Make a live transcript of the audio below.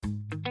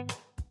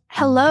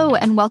Hello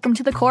and welcome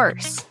to the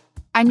course.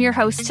 I'm your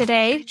host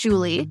today,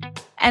 Julie,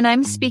 and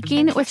I'm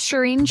speaking with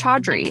Shereen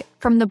Chaudhry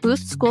from the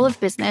Booth School of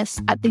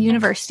Business at the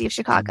University of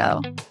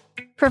Chicago.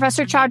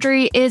 Professor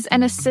Chaudhry is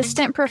an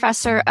assistant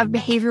professor of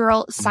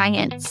behavioral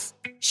science.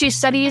 She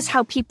studies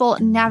how people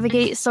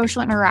navigate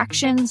social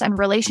interactions and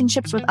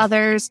relationships with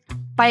others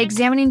by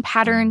examining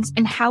patterns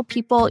in how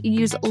people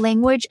use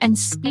language and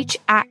speech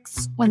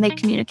acts when they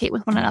communicate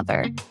with one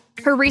another.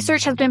 Her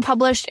research has been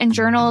published in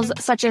journals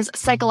such as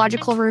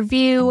Psychological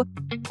Review,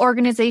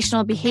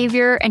 Organizational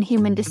Behavior and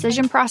Human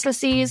Decision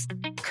Processes,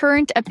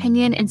 Current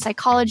Opinion in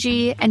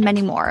Psychology, and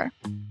many more.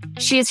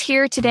 She is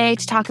here today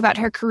to talk about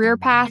her career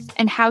path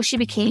and how she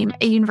became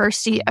a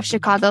University of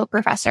Chicago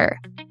professor.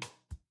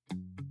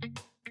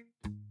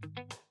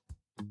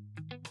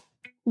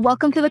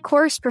 Welcome to the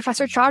course,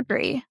 Professor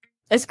Chaudhry.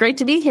 It's great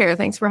to be here.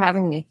 Thanks for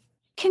having me.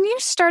 Can you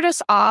start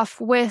us off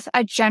with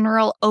a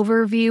general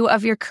overview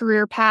of your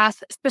career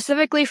path,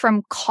 specifically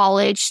from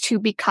college to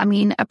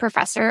becoming a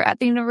professor at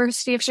the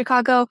University of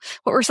Chicago?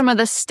 What were some of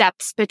the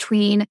steps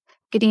between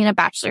getting a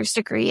bachelor's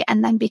degree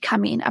and then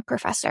becoming a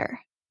professor?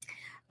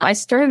 I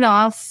started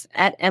off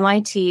at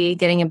MIT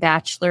getting a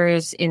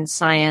bachelor's in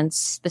science,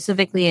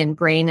 specifically in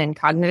brain and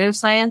cognitive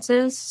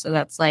sciences. So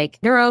that's like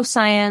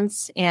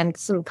neuroscience and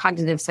some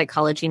cognitive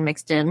psychology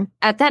mixed in.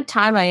 At that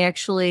time, I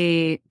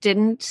actually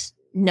didn't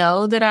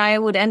know that I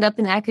would end up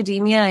in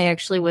academia. I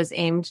actually was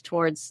aimed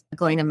towards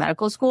going to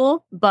medical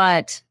school,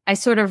 but I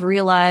sort of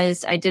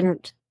realized I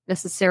didn't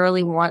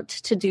necessarily want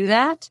to do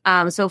that.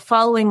 So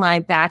following my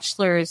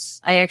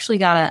bachelor's, I actually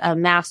got a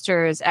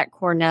master's at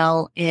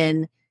Cornell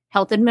in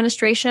health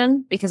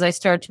administration because I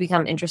started to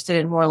become interested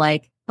in more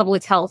like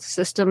public health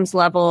systems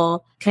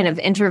level kind of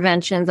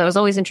interventions. I was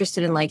always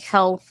interested in like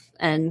health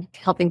and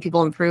helping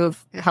people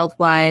improve health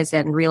wise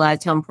and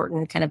realized how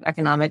important kind of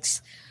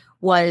economics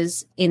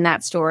was in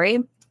that story.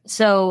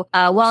 So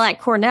while at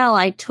Cornell,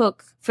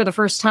 for the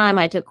first time,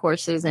 I took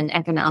courses in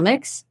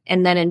economics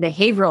and then in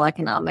behavioral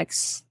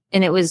economics.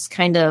 And it was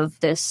kind of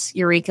this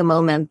eureka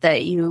moment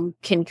that you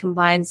can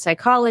combine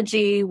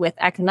psychology with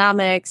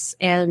economics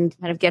and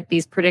kind of get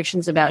these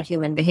predictions about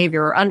human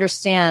behavior or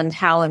understand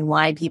how and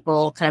why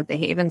people kind of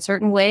behave in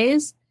certain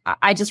ways.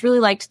 I just really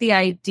liked the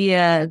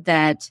idea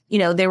that,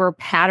 there were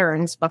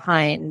patterns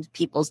behind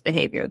people's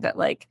behavior that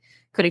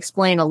could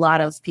explain a lot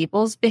of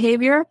people's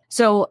behavior.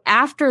 So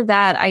after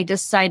that, I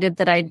decided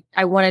that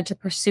I wanted to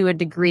pursue a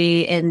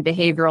degree in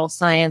behavioral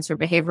science or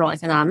behavioral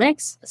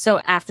economics.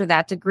 So after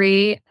that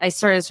degree, I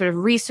started sort of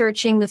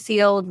researching the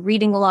field,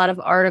 reading a lot of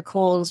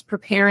articles,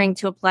 preparing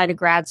to apply to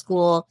grad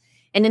school.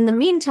 And in the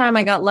meantime,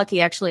 I got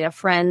lucky. Actually, a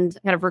friend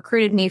kind of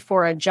recruited me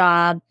for a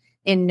job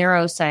in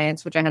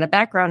neuroscience, which I had a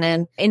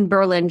background in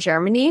Berlin,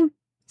 Germany.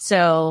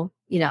 So,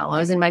 I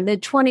was in my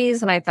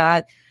mid-20s and I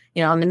thought,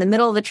 I'm in the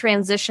middle of the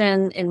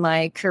transition in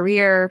my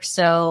career.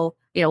 So,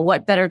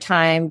 what better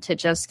time to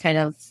just kind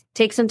of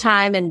take some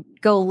time and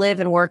go live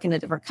and work in a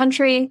different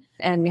country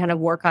and kind of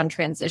work on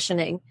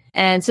transitioning.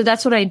 And so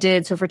that's what I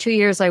did. So for 2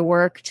 years, I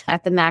worked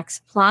at the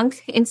Max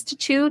Planck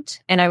Institute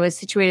and I was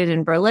situated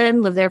in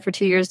Berlin, lived there for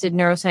 2 years, did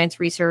neuroscience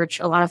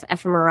research, a lot of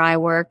fMRI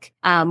work,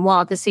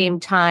 while at the same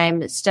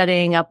time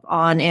studying up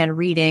on and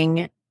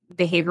reading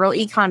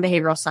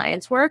behavioral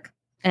science work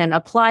and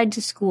applied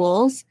to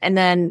schools and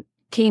then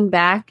came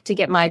back to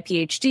get my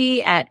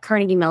PhD at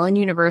Carnegie Mellon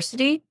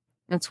University.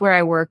 That's where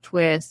I worked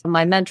with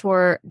my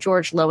mentor,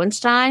 George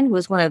Lowenstein, who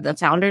was one of the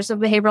founders of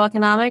behavioral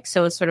economics.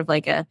 So it's sort of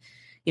like a,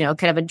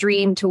 kind of a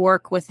dream to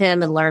work with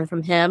him and learn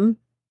from him.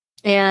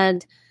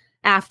 And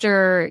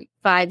after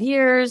 5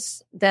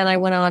 years, then I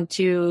went on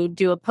to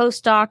do a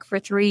postdoc for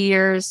 3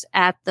 years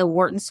at the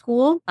Wharton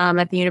School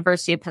at the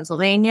University of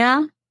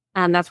Pennsylvania.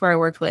 That's where I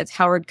worked with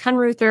Howard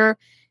Kunruther.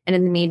 And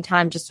in the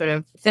meantime, just sort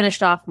of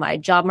finished off my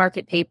job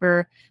market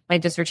paper, my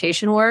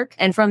dissertation work.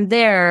 And from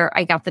there,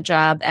 I got the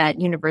job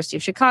at University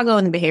of Chicago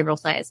in the behavioral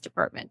science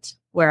department,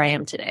 where I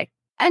am today.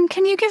 And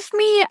can you give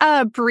me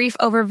a brief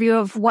overview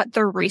of what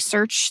the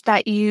research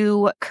that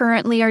you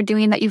currently are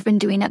doing, that you've been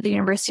doing at the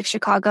University of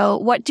Chicago?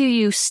 What do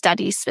you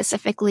study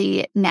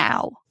specifically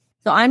now?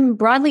 So I'm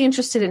broadly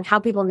interested in how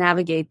people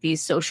navigate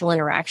these social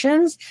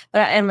interactions,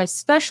 but I'm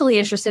especially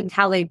interested in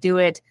how they do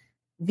it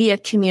via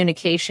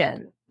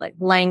communication, like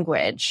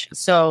language.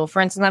 So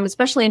for instance, I'm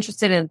especially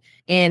interested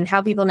in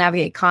how people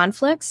navigate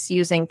conflicts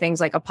using things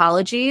like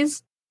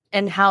apologies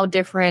and how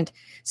different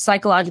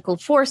psychological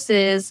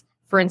forces,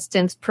 for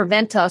instance,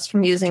 prevent us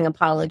from using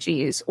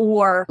apologies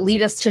or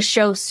lead us to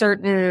show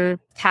certain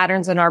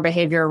patterns in our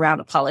behavior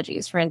around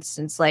apologies. For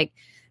instance, like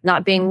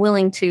not being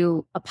willing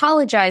to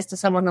apologize to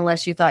someone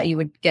unless you thought you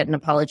would get an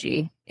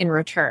apology in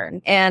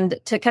return. And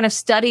to kind of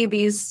study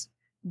these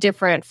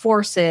different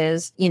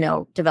forces,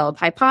 develop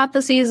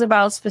hypotheses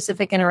about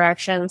specific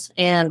interactions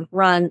and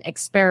run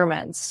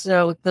experiments.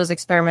 So those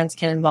experiments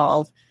can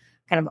involve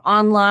kind of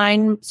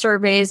online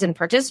surveys and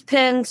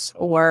participants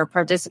or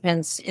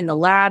participants in the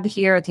lab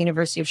here at the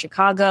University of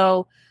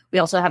Chicago We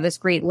also have this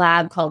great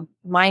lab called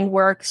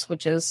MindWorks,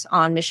 which is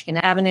on Michigan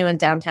Avenue in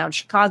downtown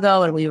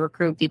Chicago, and we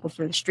recruit people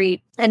through the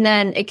street. And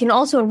then it can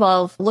also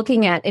involve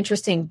looking at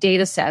interesting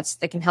data sets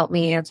that can help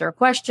me answer a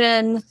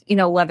question,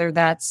 whether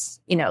that's,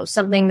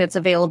 something that's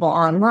available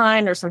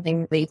online or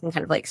something that you can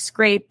kind of like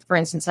scrape. For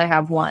instance, I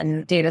have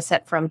one data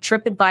set from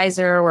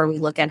TripAdvisor where we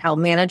look at how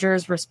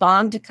managers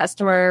respond to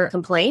customer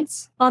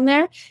complaints on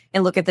there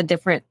and look at the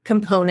different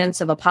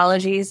components of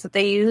apologies that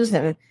they use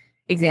and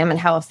examine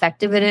how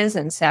effective it is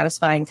in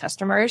satisfying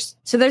customers.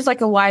 So there's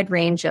like a wide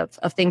range of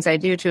things I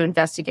do to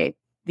investigate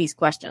these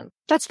questions.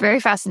 That's very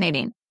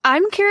fascinating.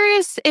 I'm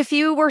curious if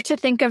you were to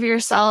think of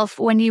yourself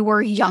when you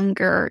were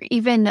younger,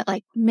 even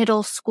like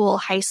middle school,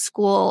 high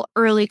school,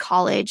 early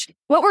college,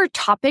 what were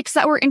topics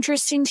that were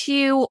interesting to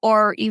you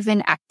or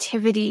even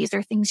activities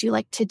or things you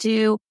like to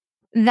do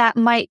that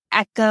might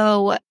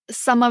echo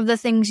some of the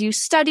things you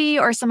study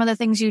or some of the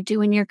things you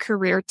do in your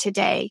career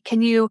today?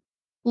 Can you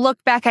look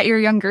back at your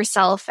younger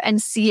self and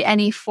see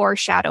any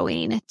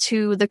foreshadowing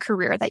to the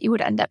career that you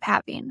would end up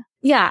having?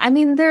 Yeah, I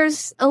mean,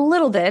 there's a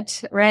little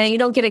bit, right? You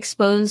don't get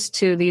exposed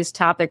to these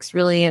topics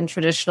really in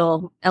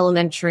traditional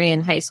elementary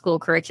and high school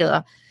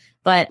curricula.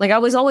 But like I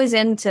was always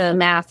into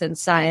math and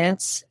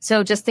science.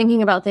 So just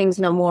thinking about things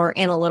in a more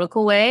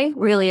analytical way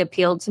really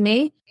appealed to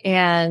me.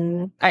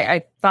 And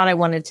I thought I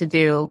wanted to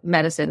do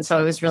medicine. So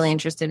I was really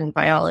interested in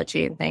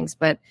biology and things.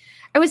 But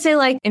I would say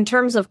like in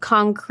terms of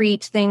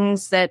concrete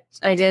things that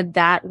I did,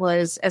 that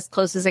was as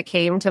close as it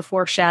came to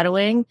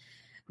foreshadowing.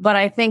 But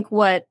I think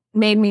what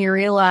made me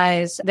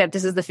realize that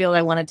this is the field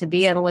I wanted to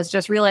be in was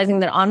just realizing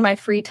that on my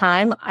free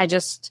time, I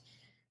just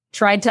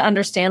tried to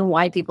understand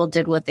why people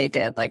did what they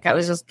did. Like I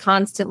was just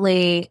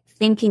constantly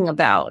thinking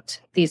about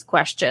these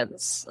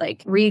questions,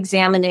 like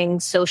re-examining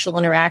social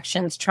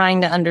interactions,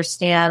 trying to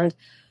understand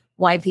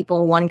why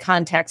people in one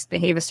context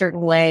behave a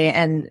certain way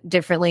and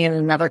differently in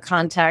another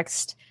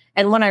context.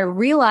 And when I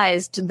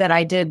realized that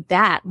I did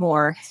that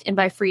more in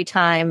my free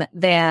time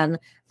than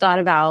thought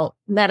about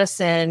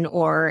medicine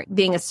or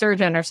being a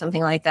surgeon or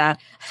something like that,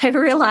 I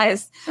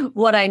realized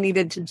what I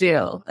needed to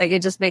do. Like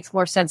it just makes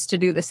more sense to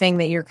do the thing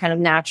that you're kind of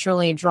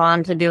naturally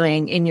drawn to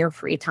doing in your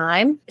free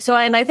time. So,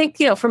 and I think,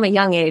 from a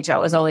young age, I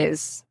was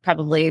always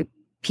probably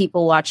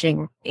people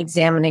watching,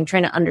 examining,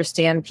 trying to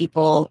understand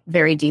people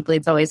very deeply.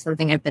 It's always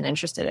something I've been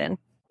interested in.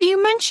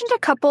 You mentioned a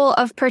couple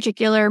of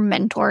particular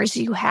mentors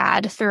you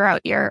had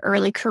throughout your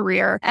early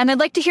career, and I'd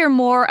like to hear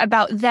more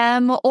about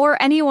them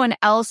or anyone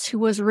else who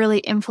was really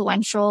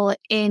influential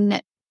in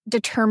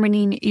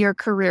determining your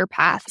career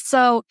path.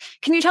 So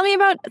can you tell me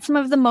about some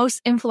of the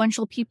most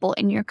influential people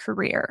in your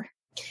career?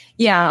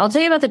 Yeah, I'll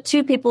tell you about the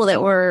two people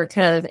that were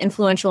kind of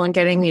influential in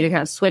getting me to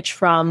kind of switch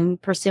from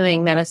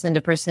pursuing medicine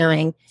to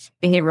pursuing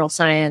behavioral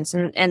science.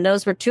 And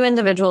those were two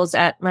individuals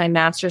at my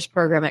master's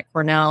program at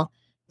Cornell.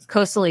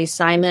 Kosali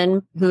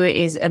Simon, who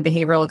is a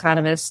behavioral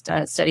economist,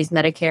 studies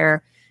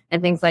Medicare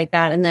and things like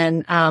that. And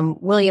then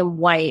William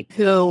White,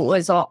 who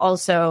was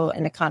also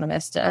an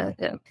economist,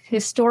 a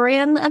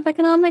historian of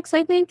economics,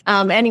 I think.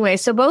 Anyway,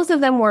 so both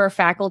of them were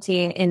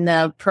faculty in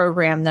the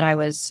program that I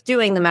was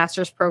doing, the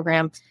master's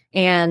program.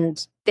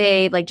 And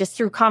they just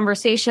through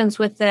conversations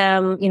with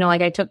them,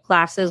 I took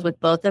classes with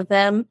both of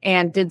them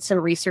and did some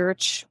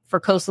research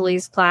for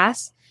Kosali's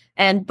class.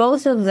 And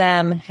both of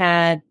them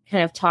had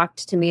kind of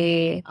talked to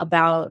me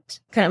about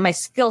kind of my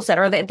skill set,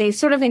 or they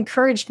sort of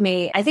encouraged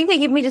me. I think they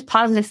gave me just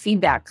positive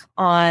feedback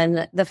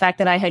on the fact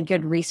that I had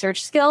good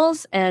research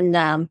skills and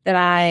that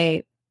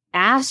I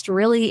asked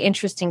really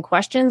interesting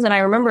questions. And I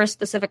remember a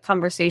specific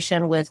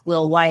conversation with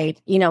Will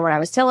White, when I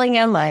was telling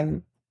him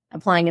I'm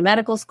applying to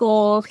medical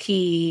school,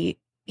 he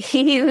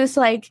was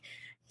like,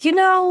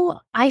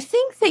 I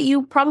think that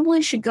you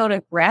probably should go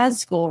to grad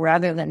school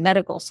rather than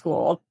medical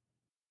school.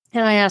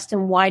 And I asked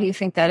him, why do you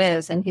think that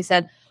is? And he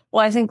said,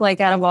 well, I think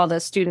out of all the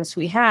students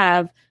we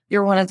have,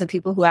 you're one of the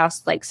people who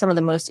asked some of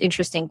the most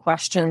interesting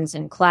questions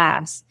in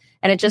class.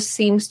 And it just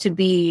seems to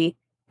be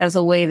as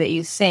a way that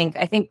you think.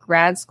 I think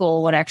grad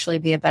school would actually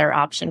be a better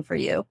option for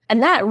you.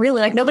 And that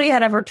really, nobody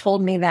had ever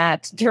told me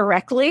that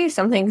directly,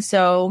 something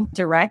so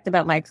direct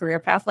about my career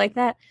path like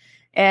that.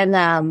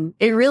 And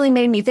it really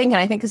made me think,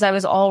 and I think because I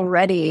was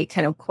already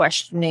kind of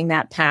questioning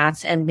that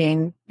path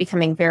and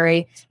becoming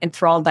very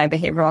enthralled by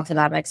behavioral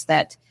economics,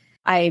 that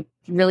I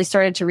really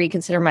started to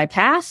reconsider my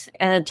path.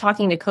 And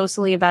talking to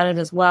Kosali about it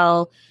as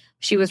well,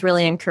 she was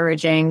really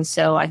encouraging.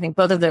 So I think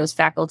both of those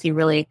faculty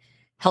really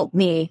helped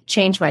me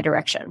change my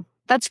direction.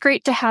 That's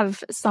great to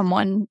have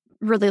someone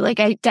really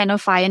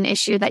identify an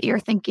issue that you're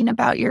thinking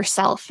about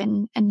yourself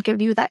and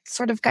give you that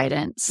sort of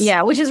guidance.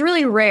 Yeah, which is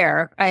really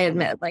rare, I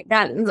admit.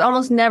 That is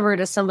almost never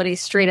does somebody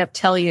straight up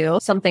tell you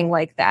something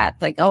like that.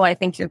 Oh, I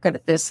think you're good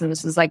at this, and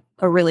this is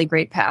a really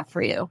great path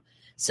for you.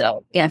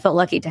 So yeah, I felt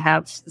lucky to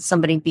have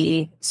somebody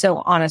be so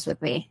honest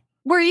with me.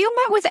 Were you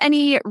met with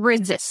any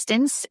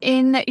resistance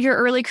in your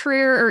early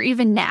career or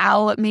even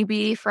now,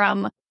 maybe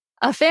from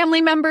a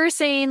family member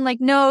saying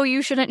no,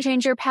 you shouldn't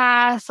change your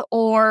path,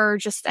 or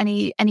just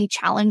any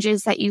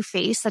challenges that you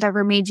face that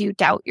ever made you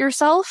doubt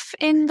yourself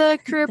in the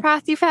career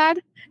path you've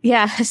had?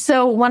 Yeah,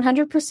 so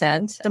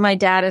 100%. So my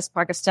dad is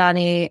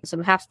Pakistani, so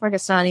I'm half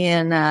Pakistani,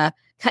 and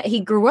he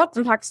grew up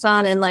in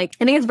Pakistan. And I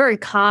think it's very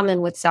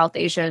common with South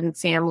Asian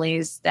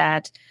families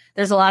that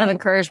there's a lot of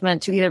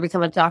encouragement to either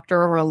become a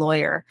doctor or a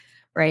lawyer,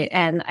 right?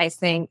 And I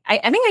think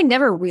I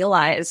never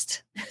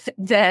realized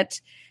that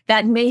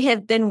may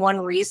have been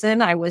one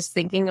reason I was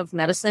thinking of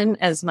medicine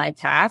as my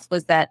path,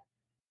 was that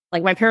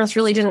my parents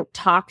really didn't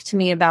talk to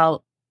me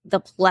about the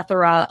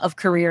plethora of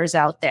careers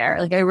out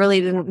there. I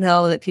really didn't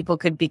know that people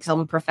could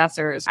become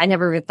professors. I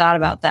never even thought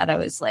about that. I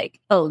was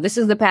like, oh, this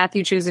is the path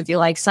you choose if you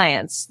like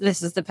science.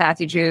 This is the path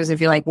you choose if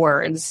you like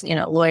words,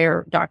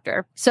 lawyer,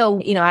 doctor.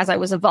 So, as I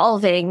was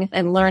evolving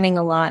and learning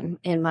a lot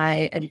in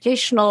my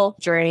educational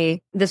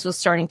journey, this was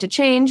starting to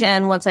change.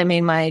 And once I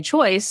made my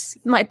choice,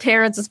 my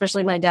parents,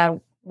 especially my dad,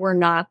 were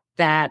not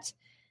that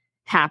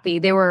happy.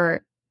 They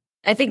were,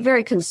 I think,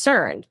 very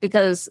concerned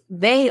because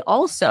they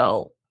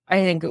also,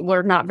 I think,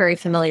 we're not very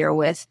familiar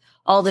with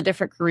all the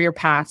different career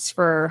paths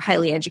for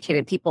highly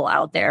educated people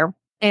out there.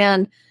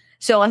 And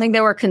so I think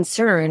they were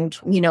concerned,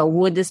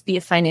 would this be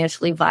a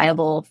financially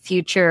viable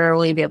future?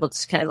 Will you be able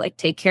to kind of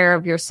take care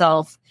of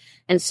yourself?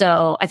 And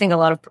so I think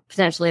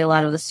potentially a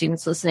lot of the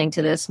students listening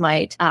to this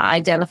might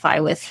identify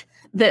with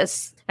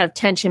this kind of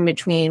tension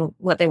between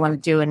what they want to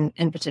do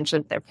and potentially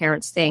what their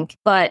parents think.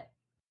 But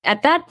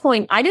at that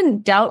point, I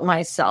didn't doubt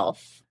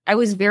myself. I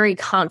was very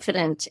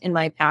confident in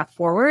my path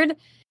forward.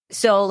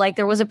 So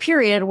there was a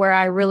period where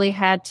I really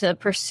had to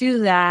pursue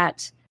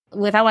that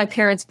without my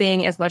parents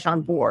being as much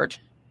on board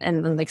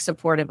and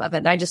supportive of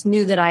it. I just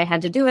knew that I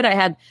had to do it. I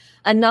had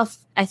enough,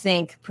 I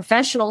think,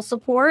 professional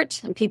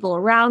support and people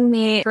around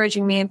me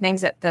encouraging me and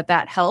things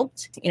that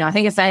helped. I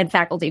think if I had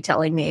faculty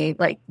telling me,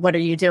 what are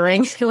you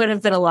doing? It would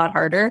have been a lot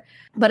harder.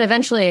 But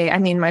eventually,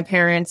 my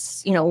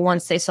parents,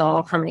 once they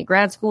saw how many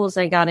grad schools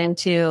I got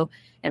into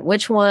and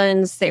which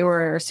ones, they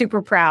were super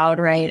proud,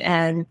 right?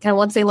 And kind of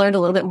once they learned a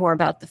little bit more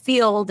about the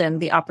field and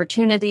the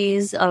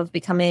opportunities of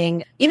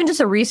becoming even just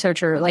a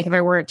researcher, if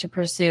I were to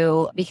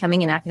pursue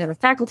becoming an academic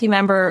faculty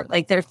member,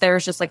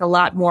 there's just a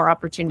lot more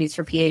opportunities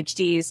for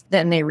PhDs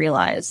than they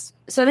realized.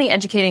 So I think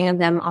educating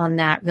them on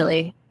that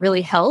really,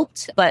 really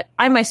helped. But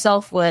I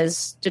myself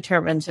was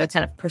determined to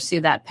kind of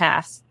pursue that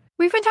path.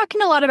 We've been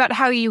talking a lot about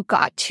how you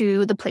got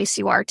to the place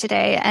you are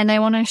today, and I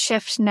want to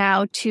shift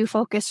now to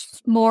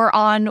focus more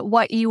on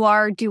what you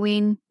are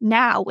doing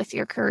now with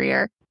your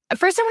career.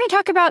 First, I want to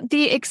talk about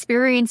the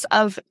experience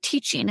of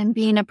teaching and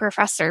being a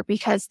professor,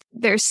 because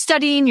there's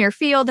studying your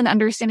field and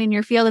understanding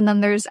your field, and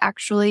then there's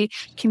actually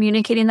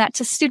communicating that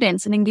to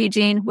students and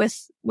engaging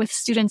with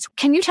students.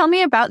 Can you tell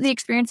me about the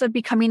experience of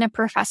becoming a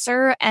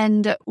professor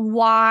and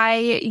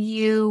why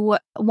you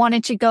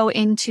wanted to go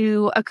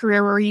into a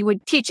career where you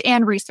would teach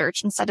and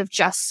research instead of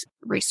just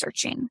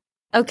researching?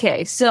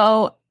 Okay,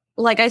 so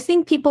I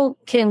think people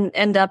can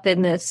end up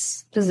in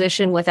this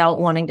position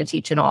without wanting to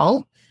teach at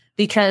all,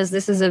 because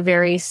this is a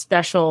very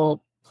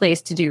special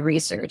place to do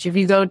research. If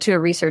you go to a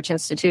research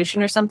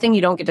institution or something,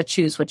 you don't get to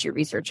choose what you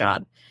research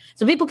on.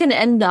 So people can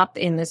end up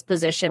in this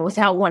position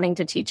without wanting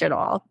to teach at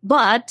all.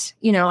 But,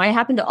 I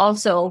happen to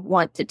also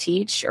want to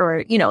teach or,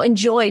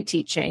 enjoy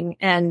teaching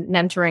and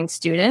mentoring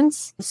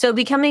students. So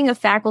becoming a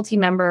faculty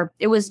member,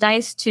 it was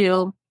nice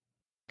to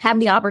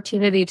have the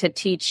opportunity to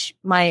teach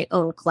my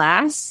own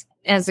class.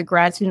 As a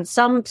grad student,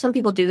 some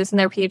people do this in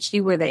their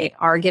PhD where they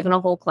are given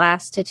a whole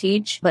class to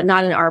teach, but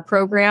not in our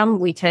program.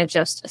 We kind of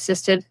just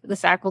assisted the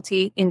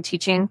faculty in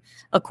teaching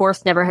a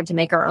course, never had to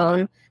make our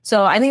own.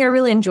 So I think I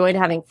really enjoyed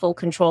having full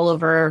control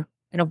over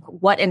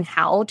what and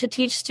how to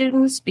teach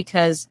students,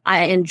 because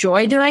I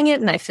enjoy doing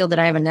it. And I feel that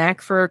I have a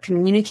knack for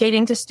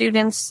communicating to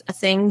students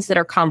things that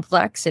are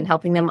complex and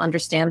helping them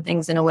understand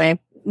things in a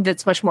way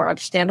that's much more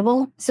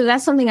understandable. So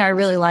that's something I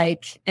really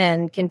like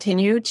and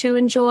continue to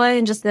enjoy,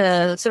 and just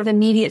the sort of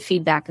immediate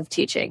feedback of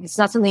teaching. It's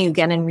not something you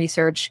get in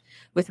research.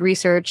 With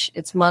research,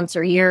 it's months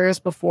or years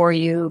before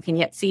you can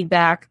get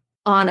feedback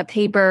on a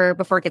paper,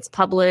 before it gets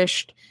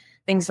published,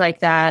 things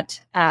like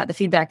that. The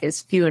feedback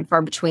is few and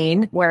far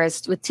between.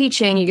 Whereas with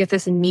teaching, you get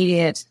this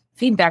immediate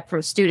feedback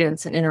from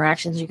students and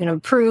interactions you can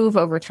improve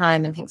over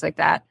time and things like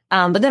that.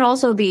 But then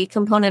also the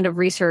component of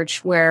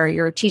research where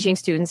you're teaching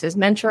students is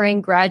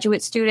mentoring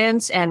graduate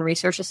students and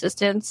research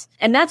assistants.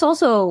 And that's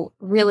also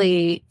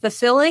really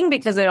fulfilling,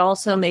 because it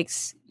also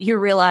makes you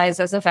realize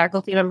as a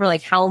faculty member,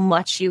 how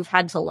much you've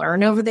had to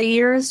learn over the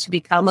years to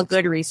become a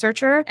good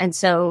researcher. And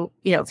so,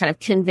 kind of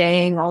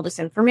conveying all this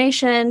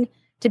information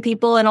to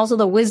people, and also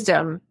the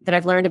wisdom that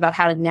I've learned about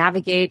how to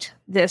navigate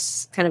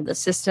this kind of the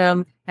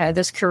system,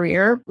 this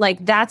career.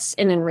 That's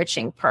an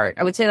enriching part.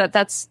 I would say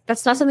that's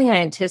not something I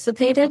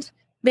anticipated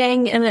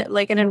being in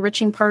an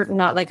enriching part,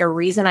 not a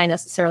reason I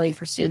necessarily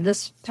pursued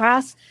this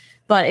path,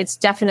 but it's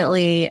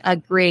definitely a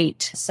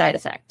great side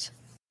effect.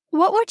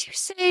 What would you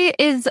say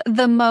is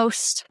the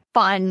most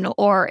fun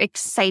or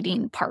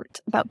exciting part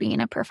about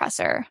being a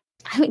professor?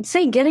 I would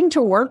say getting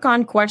to work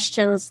on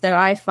questions that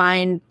I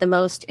find the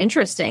most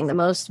interesting, the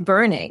most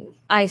burning.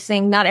 I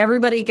think not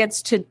everybody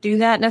gets to do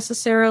that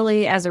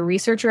necessarily as a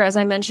researcher, as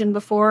I mentioned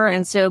before.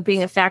 And so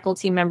being a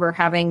faculty member,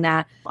 having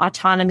that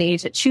autonomy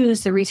to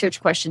choose the research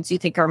questions you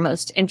think are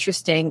most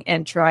interesting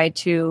and try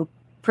to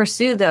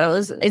pursue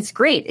those, it's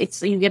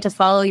great. You get to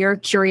follow your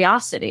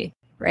curiosity,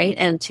 right?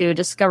 And to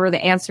discover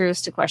the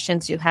answers to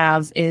questions you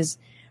have is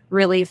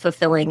really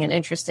fulfilling and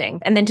interesting.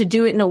 And then to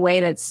do it in a way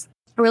that's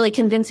really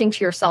convincing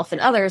to yourself and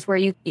others, where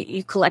you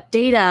collect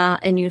data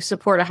and you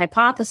support a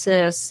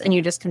hypothesis and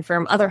you just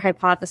confirm other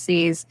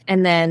hypotheses,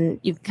 and then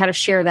you kind of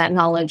share that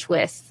knowledge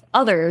with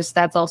others.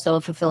 That's also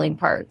a fulfilling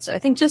part. So I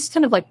think just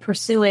kind of like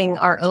pursuing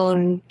our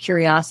own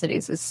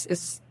curiosities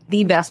is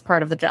the best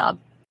part of the job.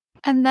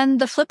 And then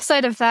the flip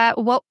side of that,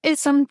 what is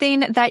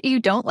something that you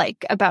don't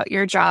like about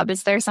your job?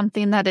 Is there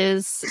something that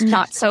is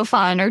not so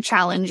fun or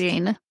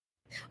challenging?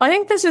 I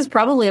think this is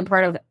probably a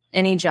part of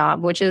any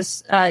job, which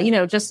is,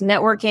 just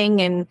networking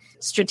and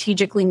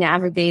strategically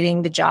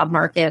navigating the job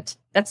market.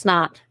 That's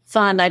not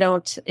fun. I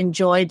don't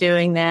enjoy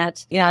doing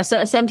that. Yeah.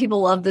 So some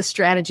people love the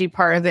strategy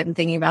part of it and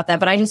thinking about that,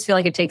 but I just feel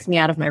like it takes me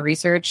out of my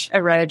research. I'd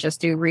rather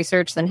just do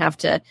research than have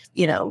to,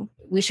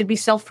 we should be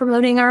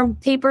self-promoting our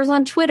papers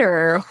on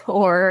Twitter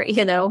or,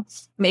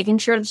 making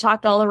sure to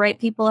talk to all the right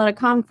people at a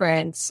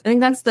conference. I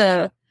think that's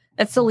the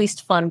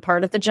least fun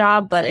part of the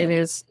job, but it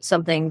is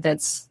something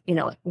that's,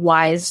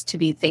 wise to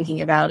be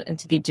thinking about and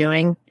to be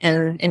doing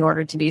in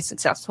order to be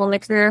successful in the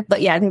career.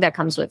 But yeah, I think that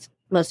comes with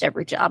most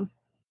every job.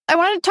 I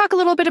want to talk a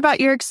little bit about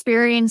your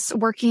experience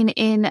working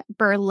in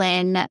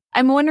Berlin.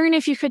 I'm wondering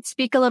if you could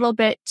speak a little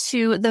bit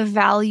to the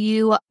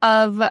value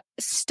of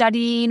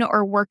studying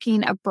or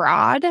working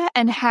abroad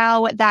and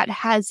how that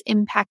has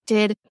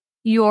impacted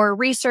your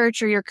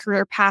research or your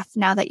career path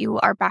now that you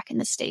are back in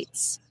the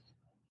States.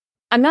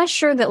 I'm not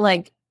sure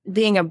that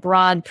being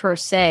abroad per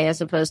se,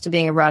 as opposed to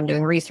being abroad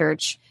doing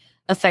research,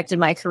 affected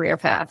my career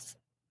path.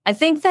 I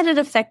think that it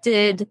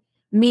affected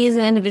me as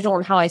an individual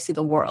and how I see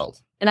the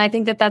world. And I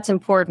think that that's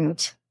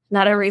important.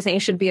 Not everything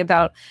should be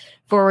about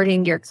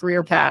forwarding your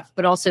career path,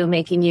 but also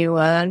making you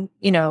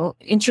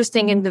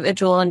interesting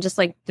individual and just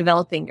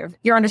developing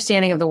your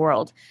understanding of the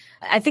world.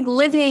 I think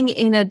living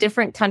in a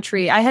different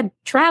country, I had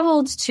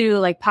traveled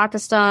to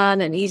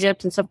Pakistan and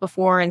Egypt and stuff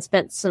before and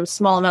spent some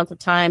small amount of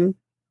time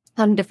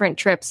on different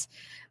trips.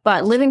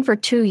 But living for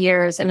 2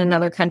 years in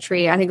another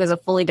country, I think was a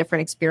fully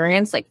different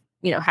experience.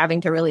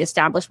 Having to really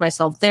establish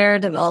myself there,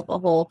 develop a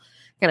whole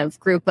kind of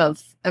group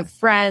of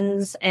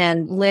friends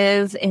and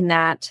live in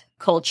that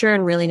culture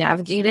and really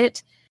navigate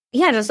it.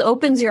 Yeah, it just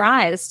opens your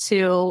eyes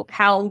to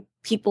how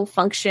people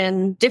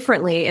function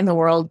differently in the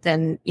world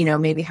than,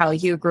 maybe how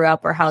you grew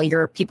up or how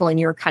your people in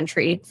your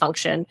country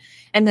function.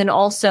 And then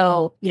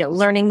also,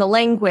 learning the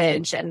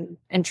language and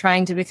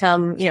trying to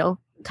become,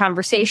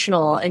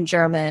 conversational in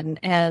German,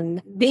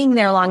 and being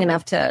there long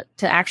enough to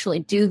actually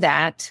do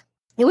that.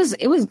 It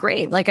was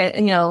great.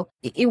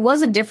 It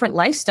was a different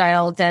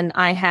lifestyle than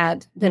I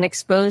had been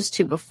exposed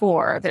to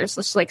before. There's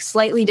just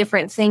slightly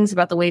different things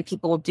about the way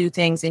people do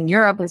things in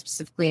Europe and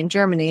specifically in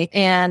Germany.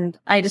 And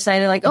I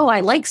decided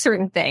I like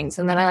certain things.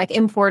 And then I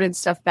imported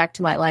stuff back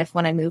to my life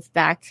when I moved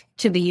back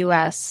to the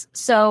US.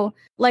 So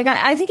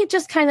I think it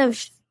just kind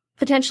of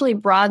potentially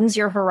broadens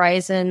your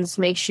horizons,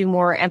 makes you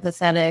more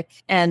empathetic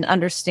and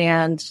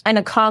understand in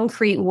a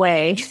concrete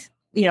way,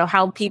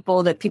 how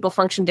people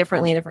function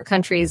differently in different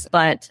countries,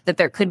 but that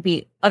there could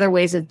be other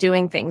ways of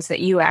doing things that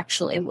you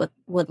actually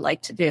would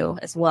like to do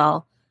as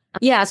well.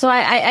 Yeah. So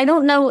I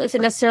don't know if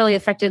it necessarily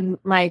affected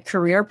my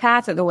career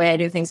path or the way I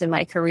do things in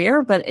my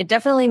career, but it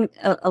definitely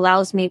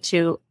allows me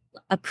to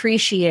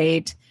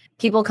appreciate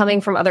people coming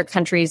from other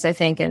countries, I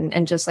think,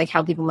 and just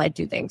how people might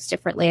do things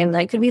differently, and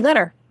that could be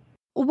better.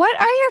 What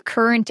are your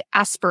current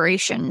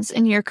aspirations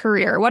in your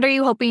career? What are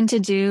you hoping to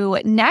do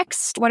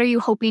next? What are you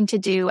hoping to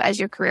do as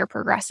your career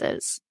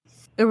progresses?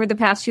 Over the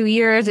past few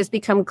years, it's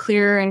become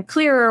clearer and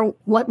clearer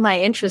what my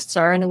interests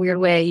are. In a weird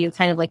way, you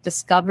kind of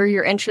discover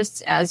your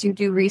interests as you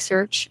do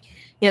research.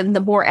 The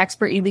more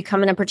expert you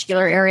become in a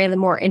particular area, the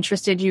more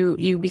interested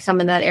you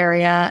become in that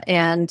area,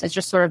 and it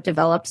just sort of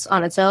develops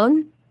on its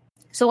own.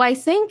 So I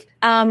think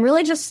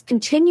really just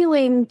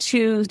continuing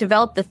to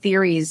develop the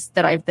theories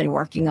that I've been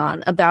working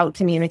on about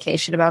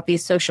communication, about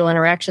these social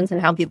interactions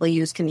and how people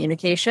use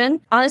communication.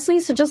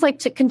 Honestly, so just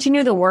to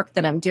continue the work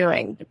that I'm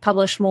doing, to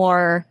publish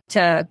more,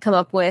 to come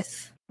up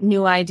with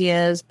new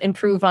ideas,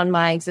 improve on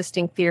my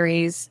existing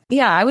theories.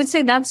 Yeah, I would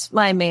say that's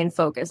my main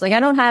focus. I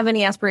don't have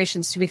any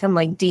aspirations to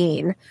become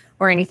dean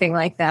or anything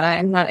like that.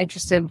 I'm not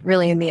interested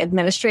really in the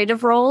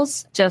administrative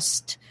roles.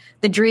 Just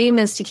the dream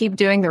is to keep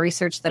doing the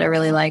research that I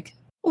really like.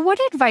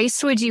 What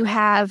advice would you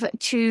have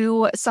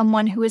to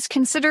someone who is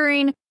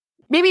considering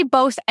maybe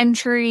both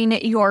entering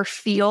your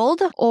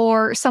field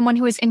or someone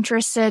who is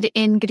interested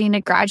in getting a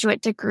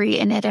graduate degree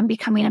in it and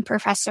becoming a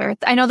professor?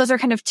 I know those are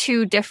kind of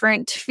two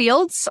different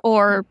fields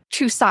or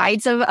two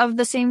sides of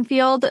the same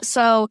field.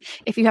 So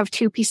if you have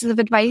two pieces of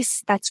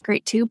advice, that's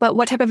great too. But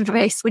what type of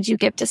advice would you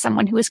give to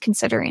someone who is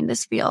considering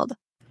this field?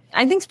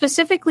 I think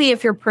specifically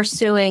if you're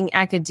pursuing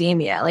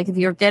academia, like if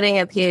you're getting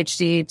a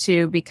PhD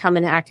to become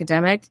an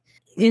academic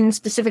in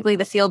specifically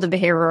the field of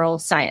behavioral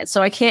science.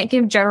 So I can't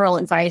give general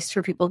advice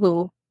for people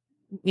who,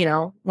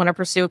 want to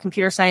pursue a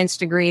computer science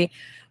degree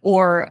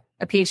or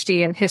a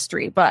PhD in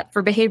history. But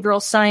for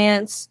behavioral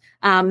science,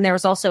 there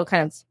was also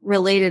kind of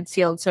related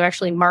fields. So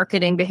actually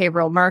marketing,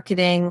 behavioral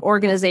marketing,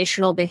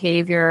 organizational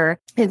behavior,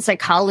 in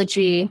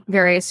psychology,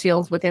 various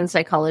fields within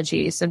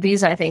psychology. So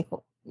these, I think,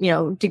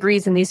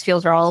 degrees in these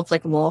fields are all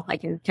applicable. I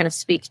can kind of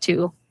speak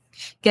to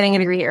getting a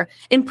degree here.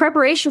 In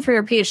preparation for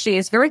your PhD,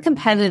 it's very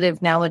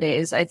competitive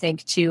nowadays, I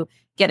think, to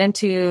get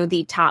into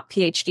the top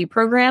PhD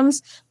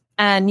programs.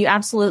 And you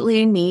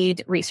absolutely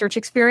need research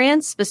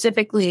experience,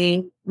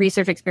 specifically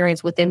research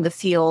experience within the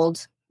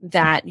field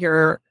that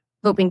you're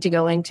hoping to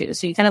go into.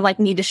 So you kind of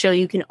need to show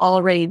you can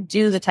already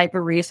do the type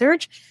of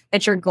research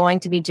that you're going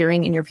to be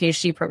doing in your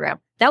PhD program.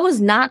 That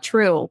was not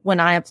true when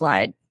I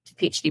applied to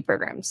PhD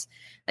programs.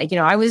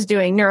 I was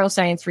doing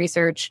neuroscience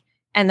research,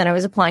 and then I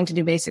was applying to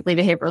do basically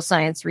behavioral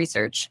science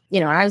research.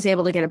 I was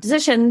able to get a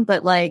position,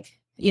 but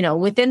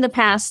within the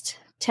past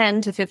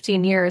 10 to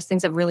 15 years,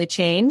 things have really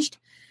changed.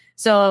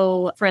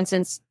 So, for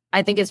instance,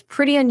 I think it's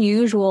pretty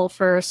unusual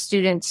for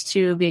students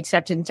to be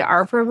accepted into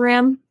our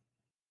program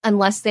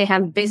unless they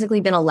have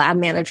basically been a lab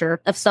manager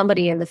of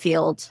somebody in the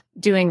field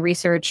doing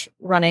research,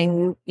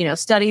 running,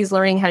 studies,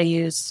 learning how to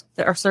use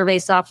our survey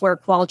software,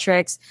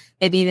 Qualtrics,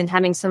 maybe even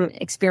having some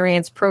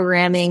experience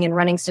programming and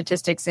running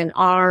statistics in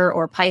R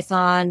or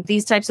Python,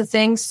 these types of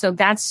things. So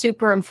that's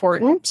super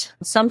important.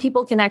 Some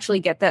people can actually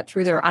get that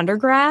through their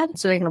undergrad,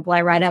 so they can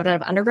apply right out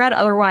of undergrad.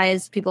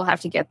 Otherwise, people have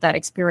to get that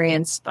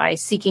experience by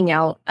seeking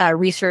out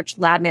research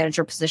lab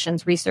manager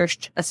positions,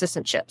 research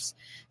assistantships.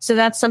 So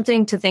that's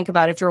something to think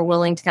about if you're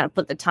willing to kind of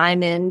put the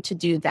time in to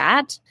do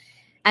that.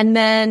 And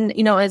then,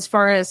 as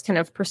far as kind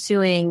of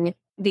pursuing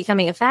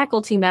becoming a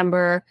faculty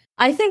member,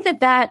 I think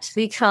that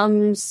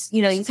becomes,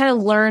 you kind of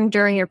learn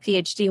during your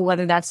PhD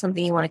whether that's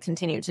something you want to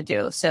continue to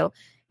do. So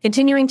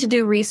continuing to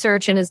do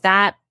research, and is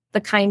that the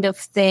kind of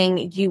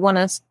thing you want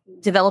to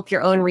develop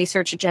your own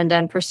research agenda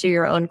and pursue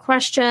your own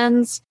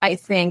questions? I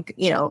think,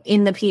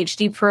 in the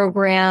PhD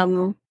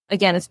program,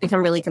 again, it's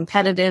become really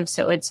competitive.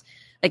 So it's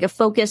like a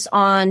focus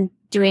on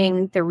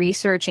doing the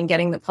research and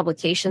getting the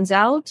publications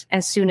out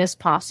as soon as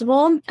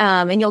possible.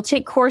 And you'll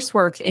take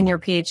coursework in your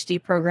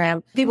PhD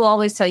program. People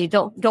always tell you,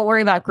 don't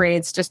worry about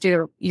grades, just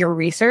do your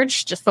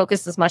research, just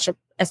focus as much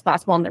as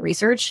possible on the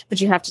research, but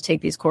you have to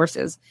take these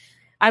courses.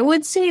 I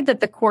would say that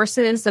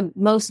the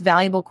most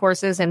valuable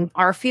courses in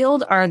our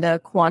field are the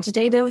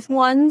quantitative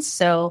ones.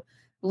 So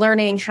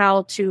learning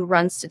how to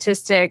run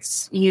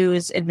statistics,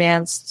 use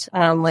advanced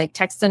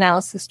text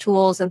analysis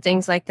tools and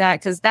things like that,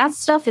 because that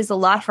stuff is a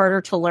lot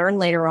harder to learn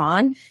later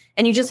on,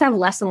 and you just have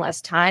less and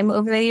less time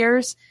over the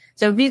years.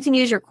 So if you can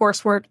use your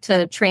coursework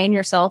to train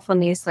yourself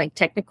on these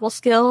technical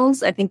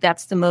skills, I think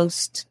that's the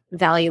most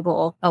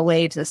valuable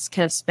way to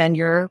kind of spend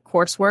your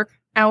coursework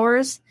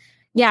hours.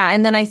 Yeah,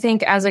 and then I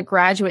think as a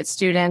graduate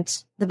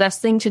student, the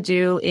best thing to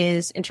do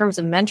is, in terms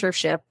of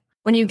mentorship,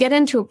 when you get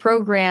into a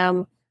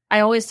program, I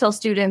always tell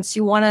students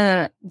you want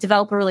to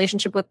develop a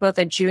relationship with both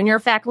a junior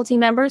faculty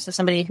member, so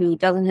somebody who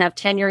doesn't have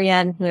tenure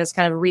yet, who has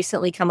kind of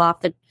recently come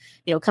out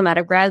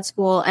of grad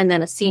school, and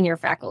then a senior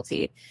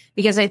faculty,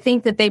 because I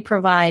think that they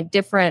provide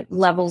different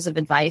levels of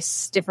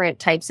advice, different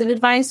types of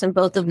advice, and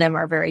both of them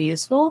are very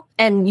useful.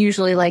 And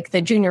usually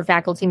the junior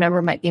faculty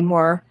member might be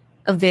more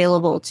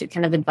available to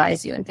kind of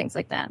advise you and things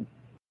like that.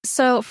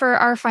 So for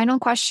our final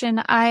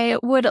question, I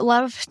would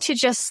love to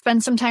just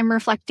spend some time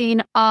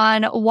reflecting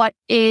on what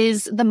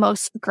is the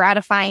most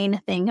gratifying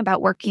thing about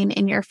working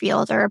in your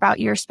field or about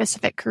your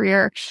specific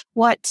career.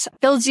 What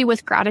fills you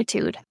with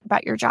gratitude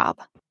about your job?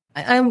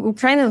 I'm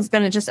kind of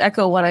going to just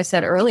echo what I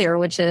said earlier,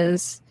 which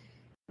is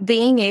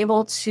being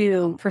able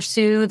to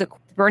pursue the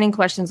burning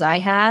questions I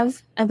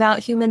have about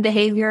human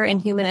behavior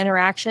and human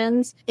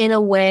interactions in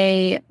a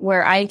way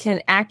where I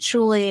can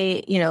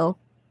actually,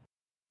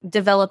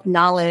 develop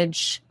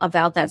knowledge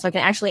about that. So I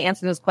can actually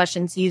answer those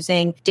questions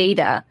using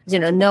data,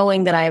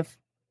 knowing that I've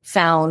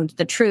found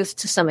the truth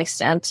to some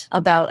extent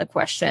about a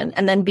question,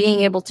 and then being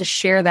able to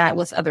share that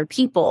with other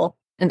people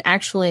and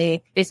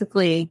actually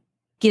basically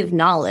give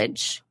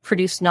knowledge,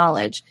 produce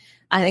knowledge.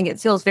 I think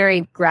it feels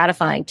very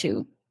gratifying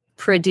to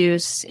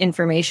produce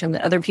information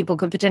that other people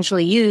could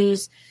potentially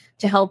use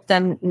to help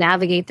them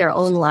navigate their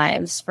own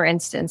lives. For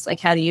instance,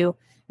 how do you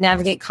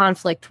navigate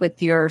conflict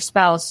with your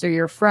spouse or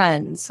your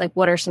friends?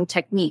 What are some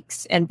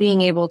techniques? And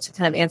being able to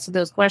kind of answer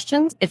those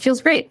questions, it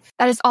feels great.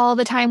 That is all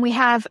the time we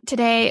have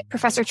today.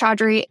 Professor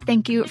Chaudhry,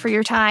 thank you for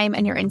your time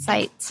and your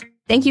insights.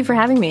 Thank you for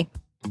having me.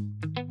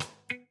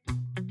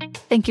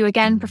 Thank you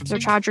again, Professor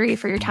Chaudhry,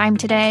 for your time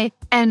today.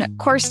 And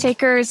course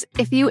takers,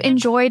 if you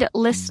enjoyed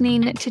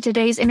listening to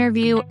today's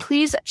interview,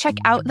 please check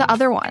out the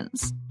other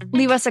ones.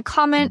 Leave us a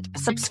comment,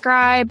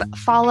 subscribe,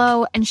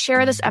 follow, and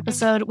share this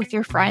episode with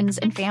your friends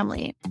and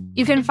family.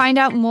 You can find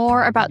out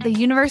more about the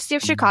University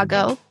of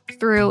Chicago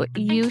through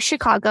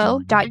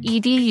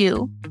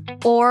uchicago.edu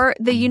or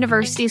the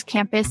university's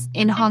campus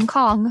in Hong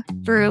Kong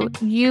through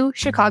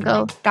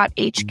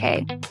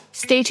uchicago.hk.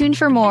 Stay tuned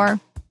for more.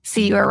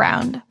 See you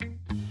around.